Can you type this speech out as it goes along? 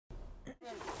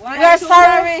We are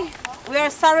sorry. We are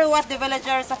sorry what the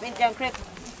villagers of Indian Creek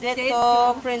did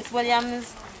to Prince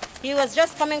Williams. He was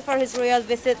just coming for his royal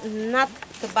visit, not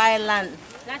to buy land.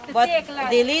 But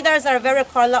the leaders are very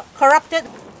corrupted.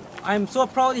 I'm so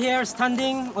proud here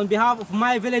standing on behalf of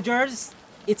my villagers.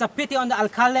 It's a pity on the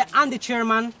alcalde and the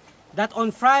chairman that on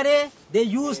Friday they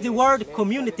used the word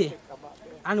community.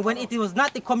 And when it was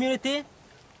not the community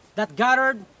that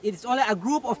gathered, it's only a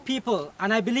group of people,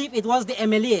 and I believe it was the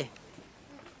MLA.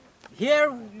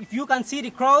 Here, if you can see the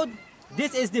crowd,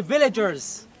 this is the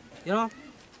villagers, you know.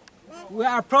 We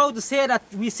are proud to say that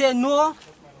we say no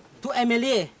to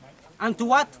MLA and to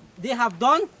what they have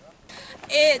done.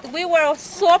 We were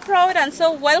so proud and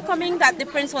so welcoming that the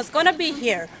prince was going to be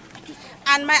here.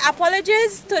 And my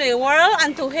apologies to the world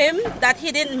and to him that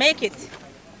he didn't make it.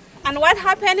 And what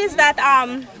happened is that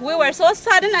we were so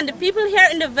saddened, and the people here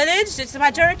in the village, the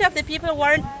majority of the people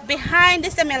weren't behind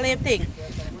this MLA thing.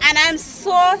 And I'm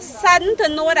so saddened to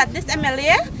know that this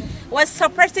MLA was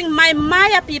suppressing my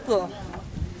Maya people.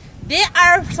 They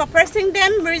are suppressing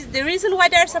them. The reason why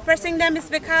they're suppressing them is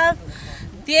because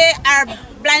they are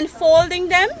blindfolding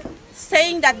them,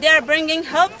 saying that they are bringing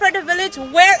help for the village.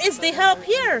 Where is the help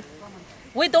here?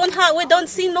 We don't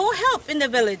see no help in the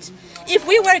village. If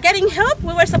we were getting help,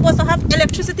 we were supposed to have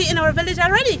electricity in our village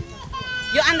already.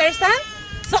 You understand?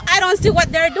 So I don't see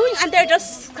what they're doing, and they're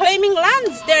just claiming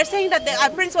lands. They're saying that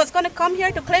the prince was going to come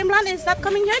here to claim land, and he's not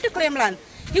coming here to claim land.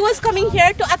 He was coming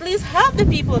here to at least help the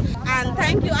people. And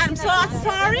thank you. I'm so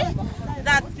sorry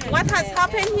that what has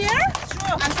happened here.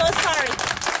 I'm so sorry.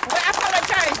 We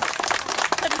apologize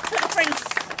to the prince.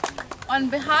 On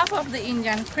behalf of the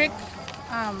Indian Creek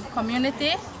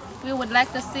community, we would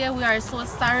like to say we are so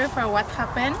sorry for what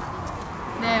happened.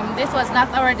 This was not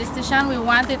our decision. We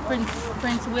wanted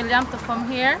Prince William to come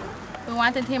here. We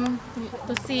wanted him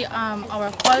to see our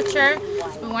culture.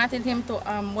 We wanted him to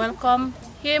welcome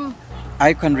him.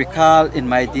 I can recall in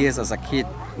my days as a kid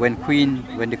when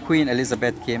the Queen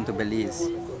Elizabeth came to Belize.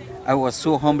 I was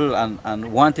so humble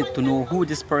and wanted to know who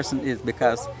this person is,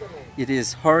 because it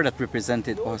is her that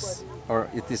represented us, or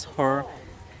it is her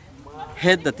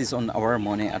head that is on our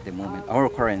money at the moment, our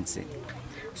currency.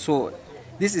 So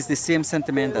this is the same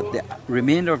sentiment that the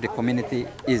remainder of the community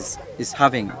is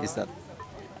having, is that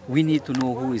we need to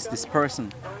know who is this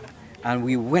person. And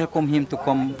we welcome him to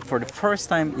come for the first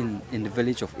time in the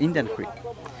village of Indian Creek.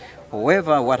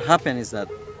 However, what happened is that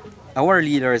our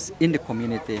leaders in the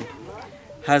community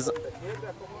has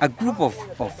a group of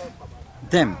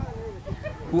them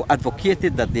who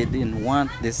advocated that they didn't want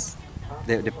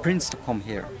the prince to come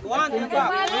here. I don't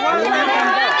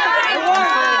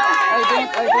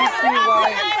see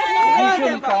why he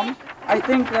shouldn't come. I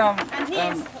think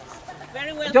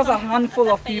just a handful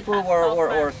of people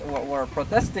were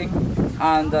protesting,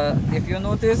 and if you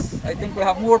notice, I think we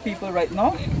have more people right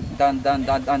now than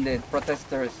the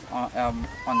protesters on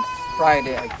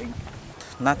Friday, I think.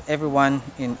 Not everyone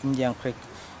in Indian Creek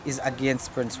is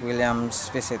against Prince William's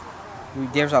visit.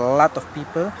 There's a lot of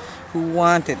people who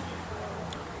wanted,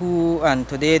 and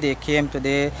today they came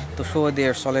today to show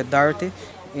their solidarity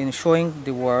in showing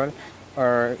the world,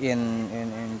 or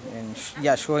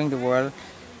showing the world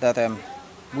that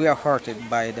we are hurted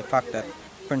by the fact that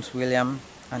Prince William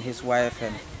and his wife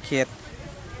and Kate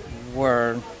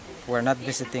were not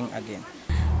visiting again.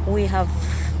 We have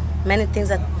many things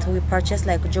that we purchase,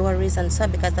 like jewelries and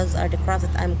stuff, because those are the crafts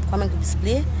that I'm coming to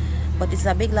display. But it's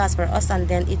a big loss for us, and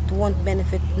then it won't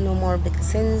benefit no more, because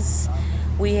since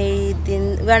we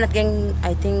are not getting,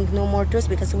 I think, no more tours,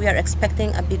 because we are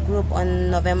expecting a big group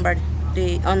on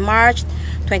March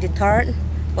 23rd.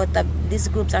 But these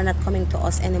groups are not coming to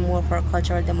us anymore for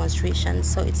cultural demonstrations,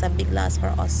 so it's a big loss for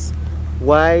us.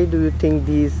 Why do you think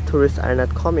these tourists are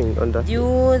not coming on the?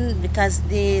 Because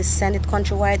they send it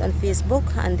countrywide on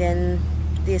Facebook, and then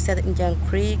they said Indian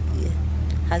Creek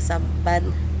has a bad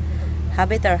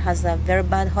habit, or has a very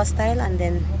bad hostile, and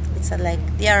then it's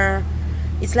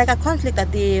like a conflict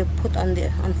that they put on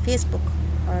Facebook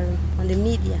or on the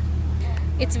media.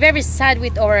 It's very sad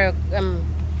with our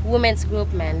women's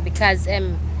group, man, because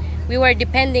we were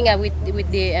depending with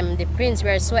the prince. We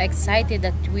are so excited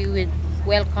that we would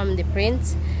welcome the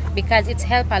prince, because it's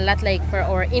helped a lot, like for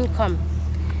our income,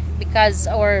 because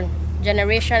our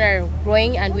generation are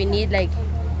growing, and we need, like,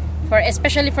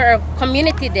 especially for our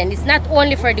community. Then it's not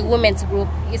only for the women's group,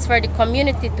 it's for the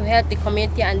community, to help the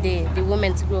community and the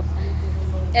women's group.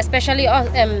 Especially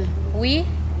we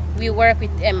work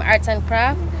with arts and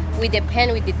craft. We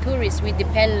depend with the tourists. We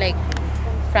depend, like,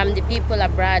 from the people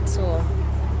abroad. So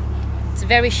it's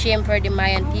very shame for the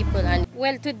Mayan people. And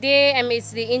well, today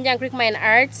it's the Indian Creek Mayan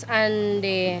Arts and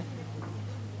the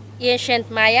ancient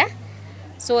Maya.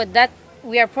 So that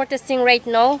we are protesting right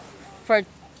now for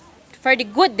the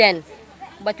good then,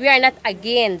 but we are not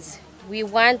against. We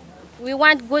want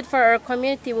good for our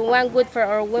community. We want good for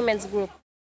our women's group.